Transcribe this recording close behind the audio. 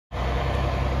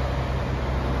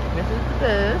This is the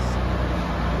bus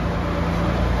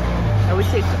that we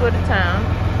take to go to town.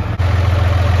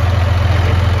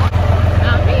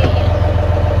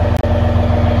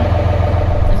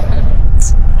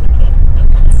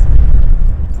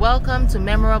 Welcome to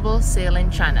Memorable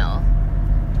Sailing Channel.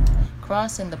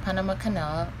 Crossing the Panama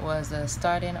Canal was the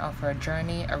starting of our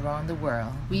journey around the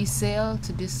world. We sailed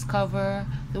to discover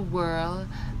the world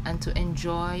and to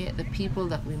enjoy the people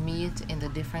that we meet in the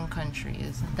different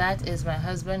countries. That is my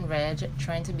husband Reg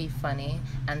trying to be funny,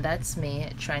 and that's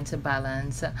me trying to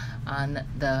balance on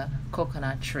the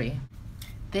coconut tree.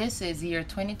 This is year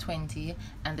 2020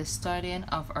 and the starting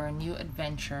of our new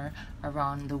adventure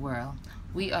around the world.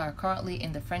 We are currently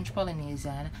in the French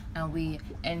Polynesian and we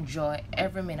enjoy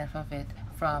every minute of it,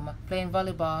 from playing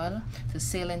volleyball to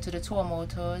sailing to the tour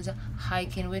motors,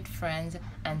 hiking with friends,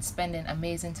 and spending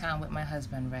amazing time with my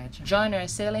husband Reg. Join our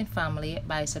sailing family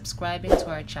by subscribing to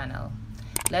our channel.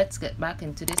 Let's get back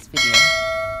into this video.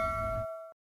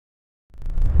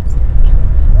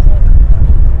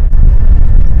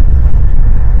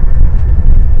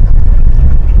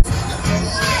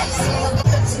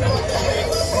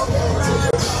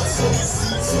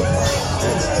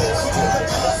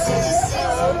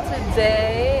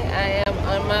 Today I am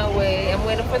on my way. I'm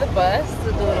waiting for the bus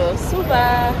to go to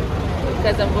Suva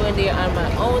because I'm going there on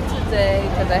my own today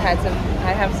because I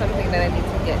have something that I need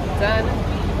to get done.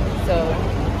 So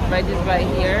Reg is right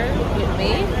here with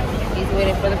me. He's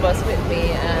waiting for the bus with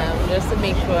me just to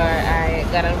make sure I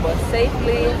got on the bus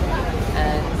safely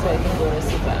and so I can go to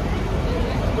Suva.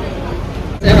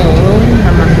 So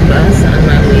I'm on the bus on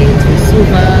my way to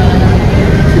Suva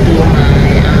to do my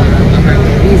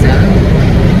American visa.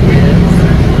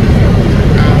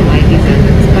 My visa is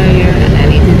expired and I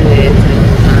need to do it in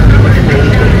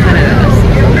Canada, so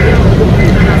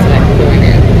I'm going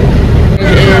in.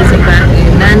 It is back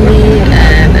in Nadi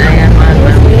and I am on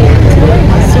my way to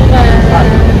Suva.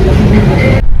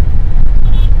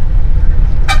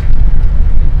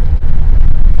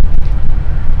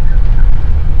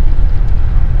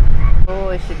 Oh,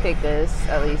 it should take us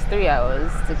at least 3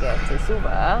 hours to get to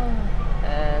Suva,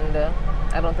 and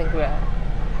I don't think we're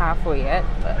halfway yet,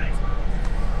 but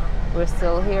we're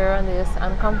still here on this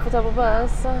uncomfortable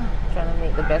bus, trying to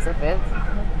make the best of it,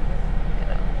 you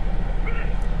know.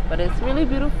 But it's really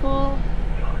beautiful.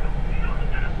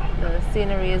 The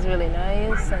scenery is really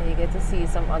nice, and you get to see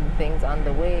some other things on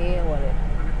the way,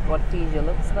 what Fiji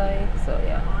looks like. So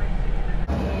yeah.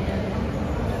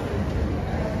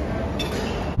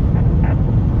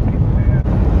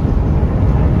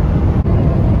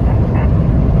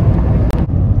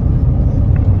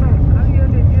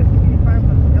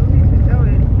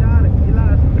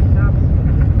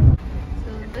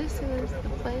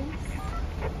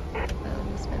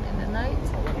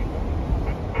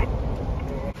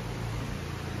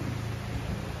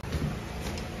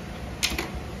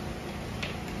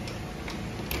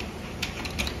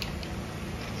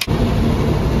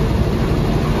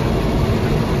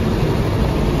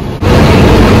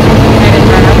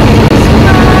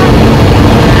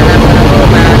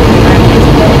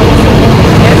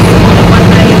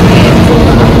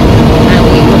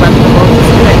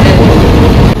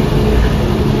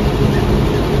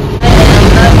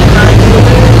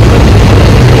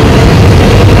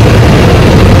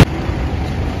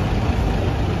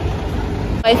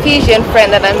 My Fijian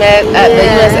friend that I met at the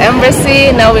US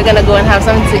Embassy. Now we're gonna go and have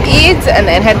something to eat and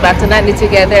then head back to Nadi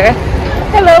together.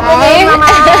 Hello, mommy.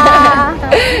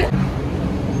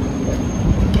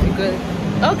 Good.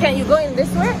 Oh, can you go in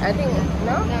this way? I think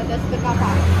no. No, that's the car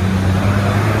park.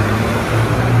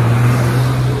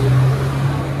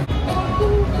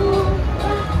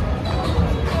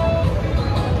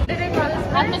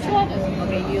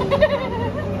 Okay, you.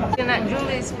 At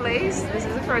Julie's place. This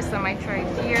is the first time I tried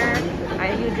here.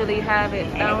 I usually have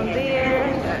it down there.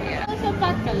 Yeah.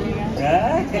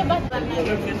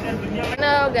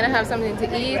 Now we're gonna have something to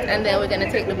eat and then we're gonna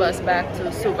take the bus back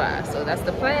to Suva. So that's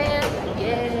the plan.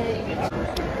 Yay!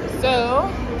 So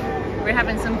we're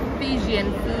having some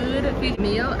Fijian food,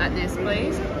 meal at this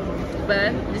place.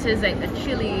 But this is like the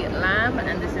chili lamb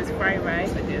and this is fried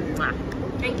rice.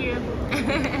 Thank you.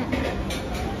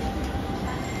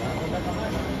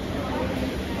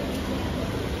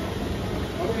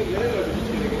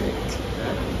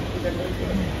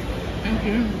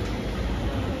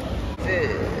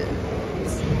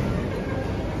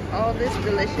 All this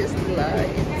delicious delight.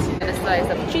 And a slice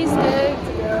of cheesecake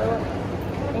to go.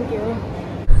 Thank you.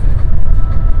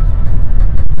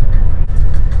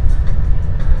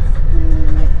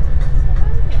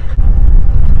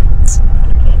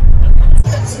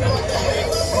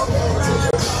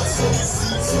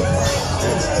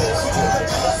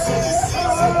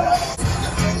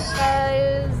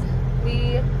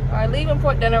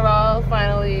 Port General.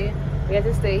 Finally, we had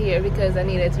to stay here because I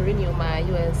needed to renew my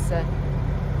US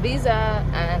visa,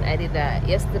 and I did that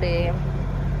yesterday.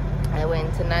 I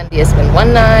went to Nadi, I spent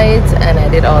one night and I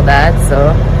did all that,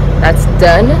 so that's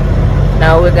done.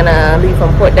 Now we're gonna leave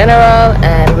from Port General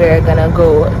and we're gonna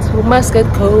go to Muscat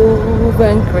Cove,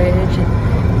 Anchorage,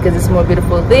 because it's more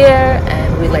beautiful there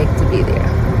and we like to be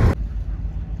there.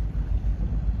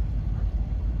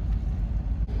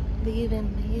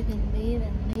 Leaving.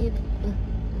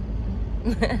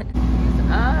 It's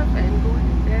up and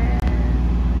going there.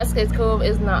 Muscat Cove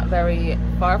is not very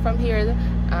far from here.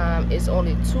 It's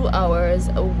only 2 hours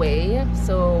away,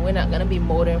 so we're not gonna be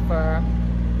motoring for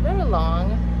very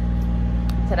long,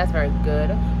 so that's very good.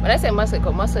 When I say Muscat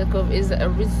Cove is a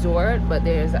resort, but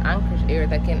there's an anchorage area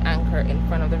that can anchor in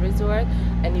front of the resort,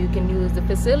 and you can use the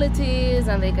facilities,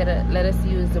 and they gotta let us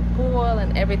use the pool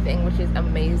and everything, which is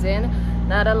amazing.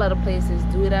 Not a lot of places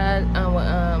do that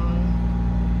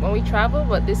when we travel,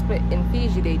 but this in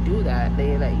Fiji they do that.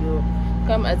 They let you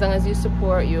come as long as you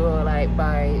support, you like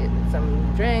buy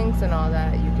some drinks and all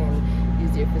that. You can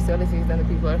use your facilities, and the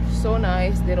people are so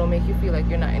nice. They don't make you feel like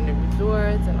you're not in the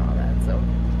resorts and all that. So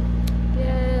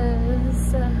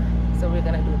yes, so we're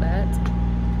gonna do that.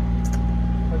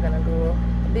 We're gonna go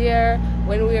there.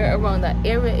 When we're around that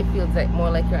area, it feels like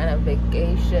more like you're on a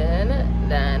vacation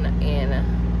than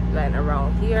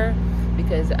around here,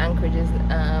 because the anchorage is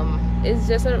it's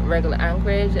just a regular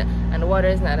anchorage and the water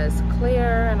is not as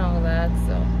clear and all that.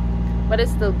 So but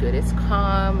it's still good, it's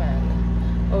calm,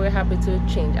 and we're happy to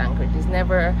change anchorage. It's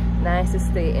never nice to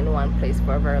stay in one place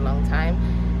for a very long time.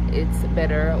 It's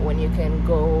better when you can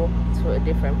go to a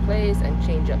different place and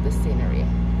change up the scenery.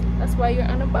 That's why you're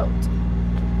on a boat.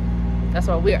 That's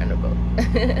why we're on a boat.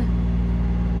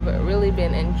 But really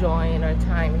been enjoying our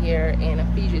time here in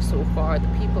Fiji so far. The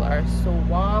people are so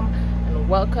warm and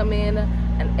welcoming,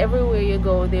 and everywhere you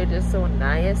go they're just so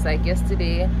nice. Like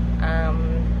yesterday,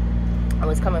 I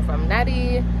was coming from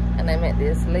Nadi and I met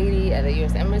this lady at the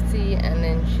US Embassy, and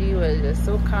then she was just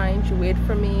so kind. She waited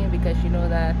for me because she know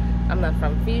that I'm not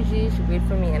from Fiji. She waited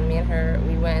for me, and me and her,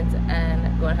 we went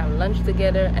and go and have lunch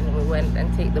together, and we went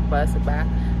and take the bus back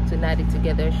to Nadi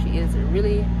together. She is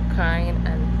really kind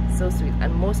and so sweet,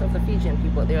 and most of the Fijian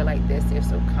people, they're like this. They're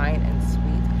so kind and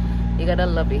sweet. You gotta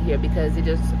love it here because they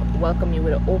just welcome you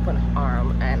with an open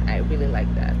arm, and I really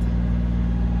like that.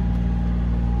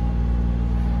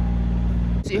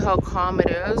 See how calm it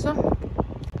is?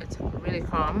 It's really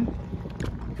calm.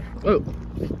 Oh,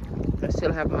 I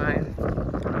still have my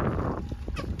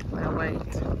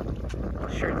white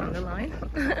shirt on the line.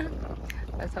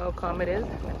 That's how calm it is.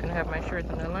 And I have my shirt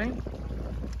on the line.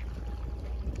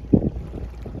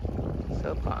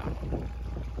 So calm.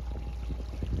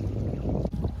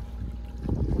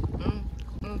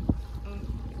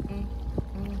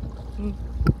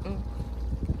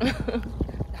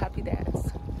 Happy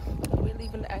dance. We're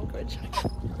leaving the anchorage.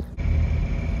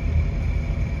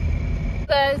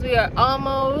 Guys, we are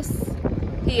almost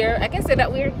here. I can say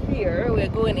that we're here. We're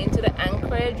going into the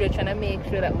anchorage. We're trying to make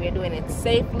sure that we're doing it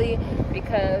safely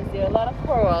because there are a lot of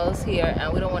corals here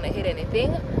and we don't want to hit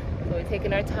anything. So we're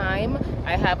taking our time.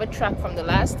 I have a track from the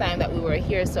last time that we were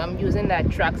here, so I'm using that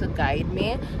track to guide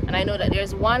me. And I know that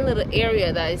there's one little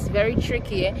area that is very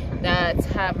tricky that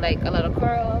have like a lot of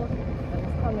coral that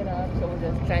is coming up, so we're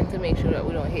just trying to make sure that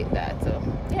we don't hit that. So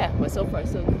yeah, but so far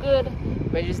so good.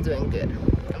 We're just doing good.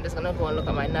 I'm just gonna go and look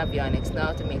at my navionics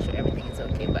now to make sure everything is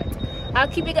okay, but I'll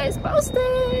keep you guys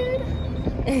posted.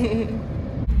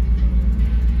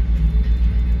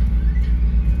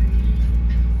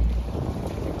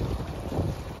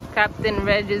 Captain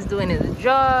Reg is doing his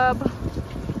job.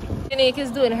 Janique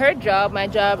is doing her job. My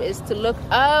job is to look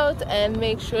out and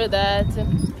make sure that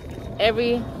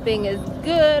everything is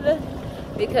good,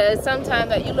 because sometimes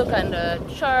that you look on the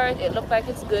chart, it looks like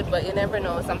it's good, but you never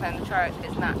know. Sometimes the chart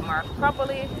is not marked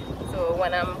properly. So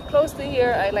when I'm close to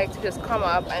here, I like to just come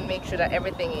up and make sure that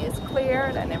everything is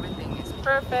cleared and everything is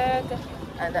perfect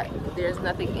and that there's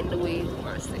nothing in the way for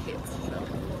us to hit. So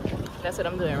that's what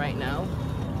I'm doing right now.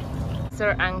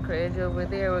 Sir Anchorage over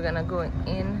there, we're gonna go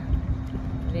in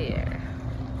there.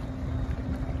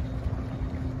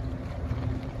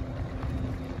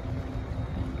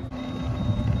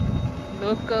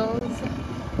 Locals.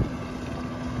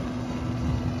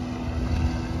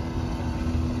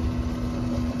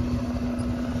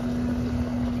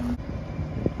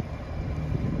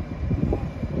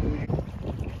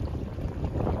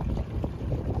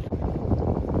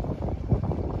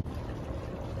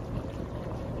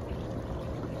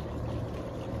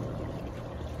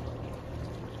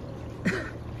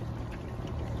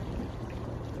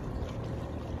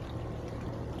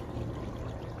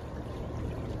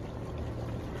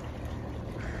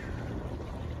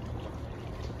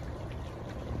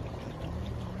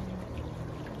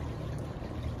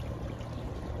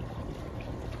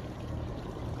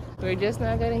 We're just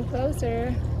now getting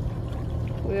closer.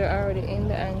 We're already in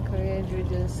the anchorage. We're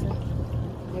just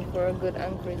looking for a good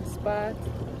anchoring spot.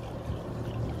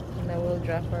 And then we'll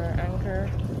drop our anchor.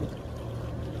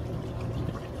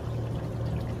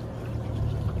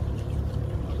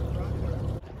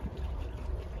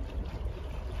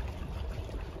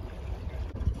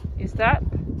 You stop?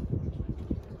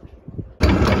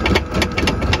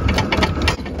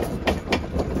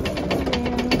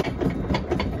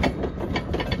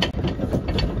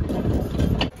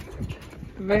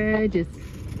 We're just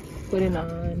putting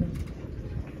on.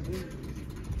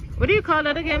 What do you call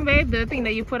that again, babe? The thing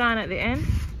that you put on at the end?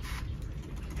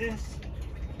 This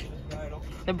bridle.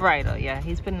 The bridle, yeah.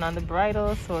 He's putting on the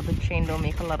bridle so the chain don't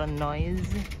make a lot of noise.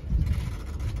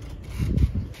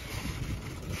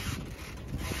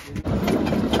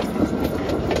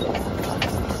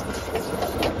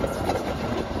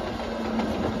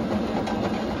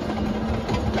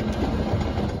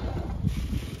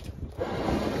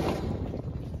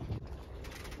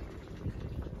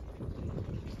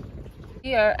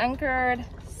 We are anchored,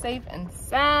 safe and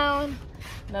sound.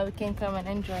 Now we can come and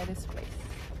enjoy this place.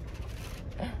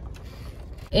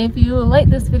 If you like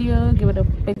this video, give it a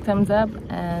big thumbs up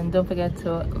and don't forget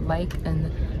to like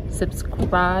and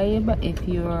subscribe. If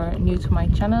you're new to my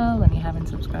channel and you haven't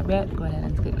subscribed yet, go ahead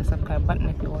and click the subscribe button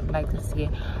if you would like to see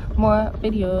more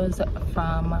videos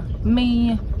from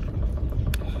me.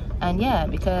 And yeah,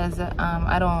 because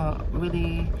I don't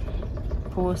really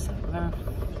post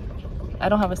I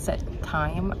don't have a set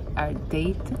time or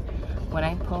date when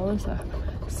I post,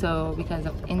 so because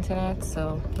of internet.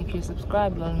 So if you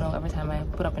subscribe, you'll know every time I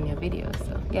put up a new video.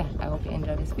 So yeah, I hope you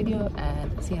enjoy this video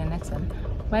and see you in the next one.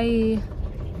 Bye.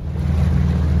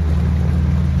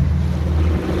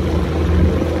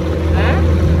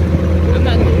 I'm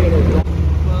not doing.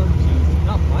 Well, geez,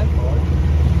 not my fault.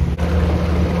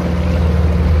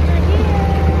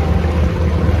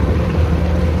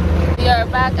 We are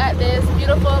back at this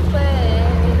beautiful place.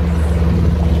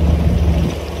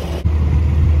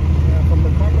 Yeah, from the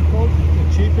carpet boat, the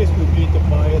cheapest would be to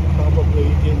buy it probably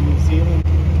in New Zealand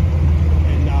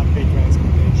and not pay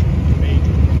transportation.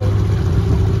 Major.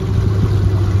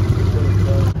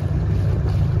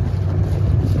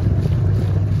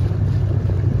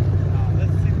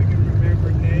 Let's see if we can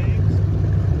remember names.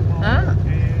 Paul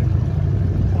and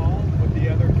Paul with the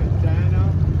other Katana.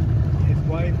 His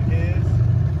wife is.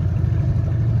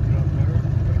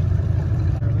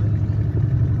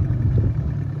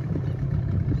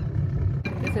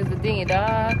 This is the dinghy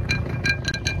dock.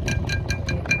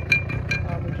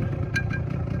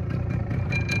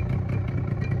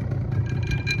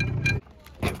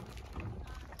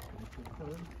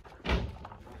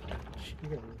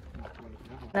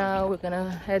 Now we're gonna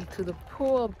head to the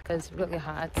pool because it's really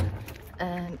hot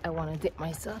and I want to dip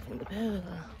myself in the pool.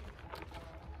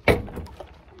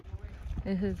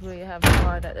 This is where you have the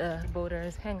bar that the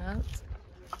boaters hang out.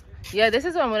 Yeah, this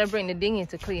is where I'm gonna bring the dinghy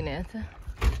to clean it.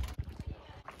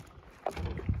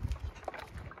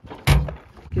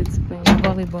 Kids playing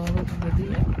volleyball over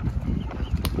there.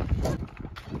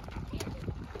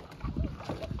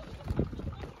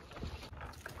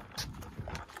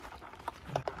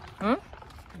 Hmm?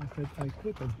 I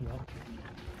could as well.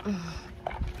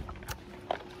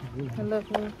 I love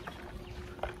her.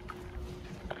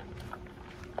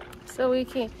 So we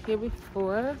came here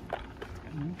before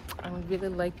and we really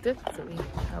liked it, so we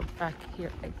are back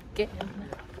here again.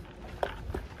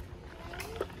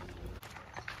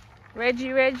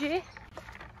 Reggie?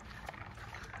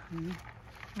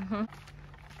 Mm-hmm.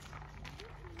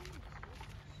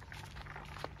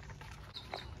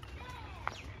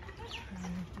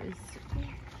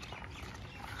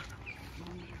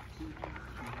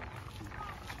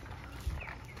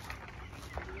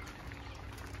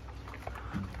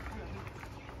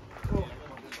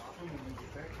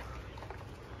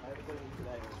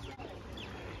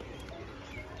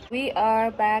 We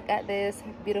are back at this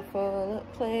beautiful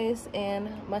place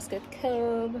in Muscat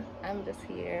Cove. I'm just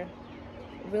here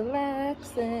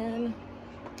relaxing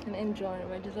and enjoying.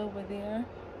 Reggie's over there.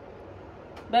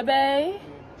 Bye-bye.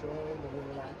 Enjoying the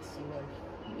relaxing life.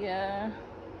 Yeah.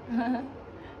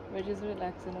 Reggie's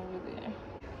relaxing over there.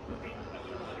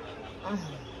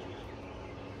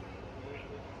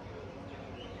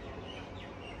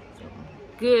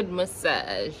 Good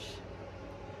massage.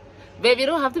 Babe, you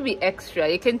don't have to be extra.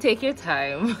 You can take your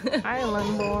time.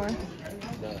 Island board.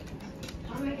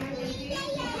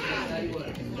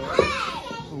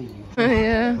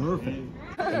 Yeah.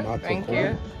 Perfect. Thank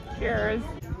you. Cheers.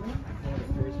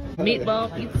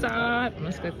 Meatball pizza at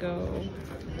Muscat Cove.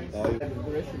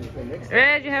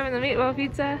 Reg, you having the meatball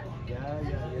pizza? Yeah.